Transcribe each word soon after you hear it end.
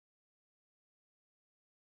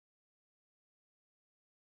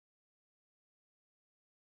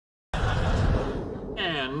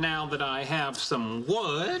And now that I have some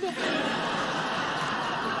wood,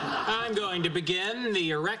 I'm going to begin the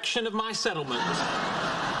erection of my settlement.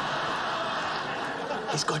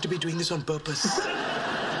 He's got to be doing this on purpose.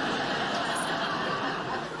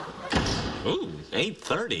 Ooh,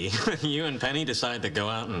 8:30. You and Penny decide to go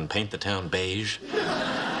out and paint the town beige.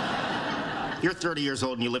 You're 30 years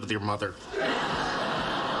old and you live with your mother.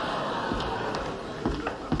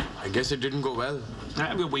 I guess it didn't go well.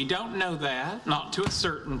 We don't know that, not to a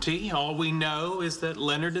certainty. All we know is that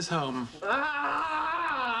Leonard is home.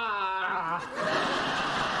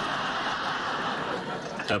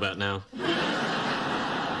 How about now?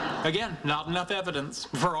 Again, not enough evidence.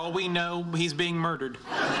 For all we know, he's being murdered.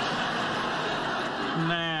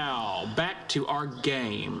 Now, back to our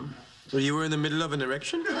game. So you were in the middle of an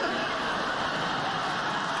erection?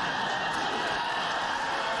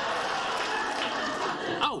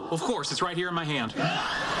 Oh, of course, it's right here in my hand.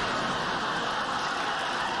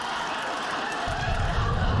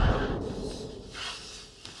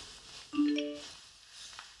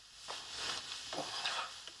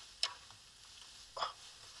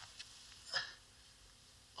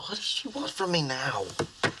 What does she want from me now?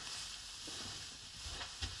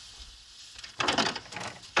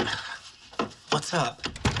 What's up?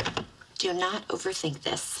 Do not overthink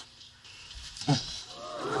this.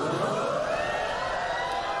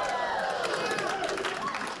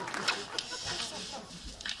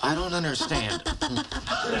 I don't understand.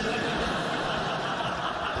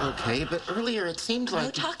 Okay, but earlier it seemed like... No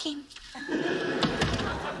talking.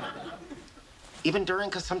 Even during,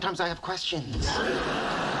 because sometimes I have questions.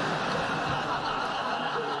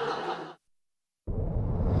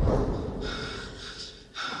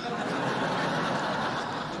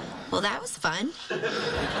 Well, that was fun.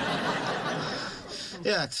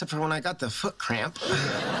 Yeah, except for when I got the foot cramp.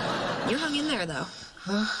 You hung in there, though.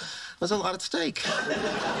 There's a lot at stake.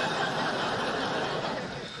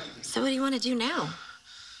 So what do you want to do now?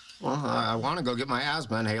 Well, I want to go get my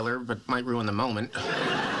asthma inhaler, but it might ruin the moment.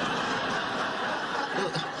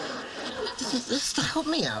 Just help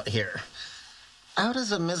me out here. How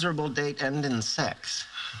does a miserable date end in sex?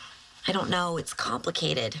 I don't know. It's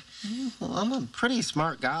complicated. Well, I'm a pretty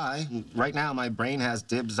smart guy. Right now, my brain has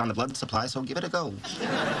dibs on the blood supply, so give it a go.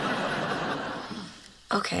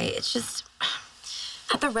 Okay, it's just...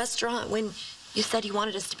 At the restaurant, when you said you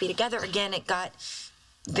wanted us to be together again, it got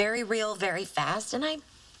very real very fast, and I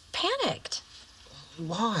panicked.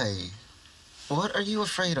 Why? What are you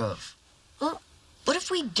afraid of? Well, what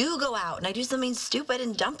if we do go out and I do something stupid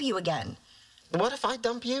and dump you again? What if I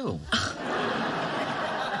dump you?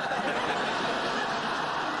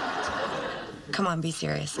 Come on, be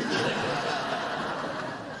serious.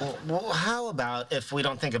 Well, how about if we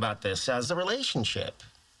don't think about this as a relationship?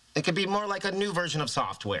 It could be more like a new version of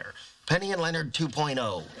software. Penny and Leonard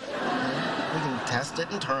 2.0. We can test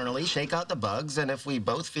it internally, shake out the bugs, and if we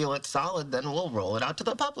both feel it's solid, then we'll roll it out to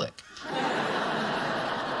the public.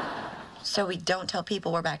 So we don't tell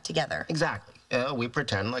people we're back together? Exactly. We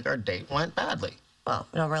pretend like our date went badly. Well,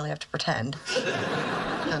 we don't really have to pretend.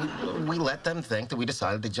 And we let them think that we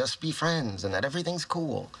decided to just be friends and that everything's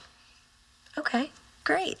cool. Okay,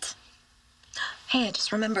 great. Hey, I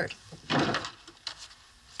just remembered.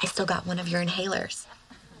 I still got one of your inhalers.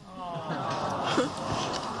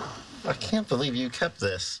 I can't believe you kept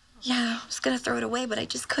this. Yeah, I was gonna throw it away, but I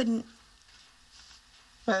just couldn't.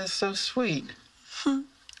 That's so sweet.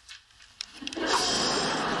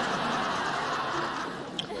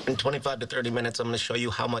 In 25 to 30 minutes, I'm going to show you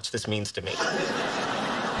how much this means to me.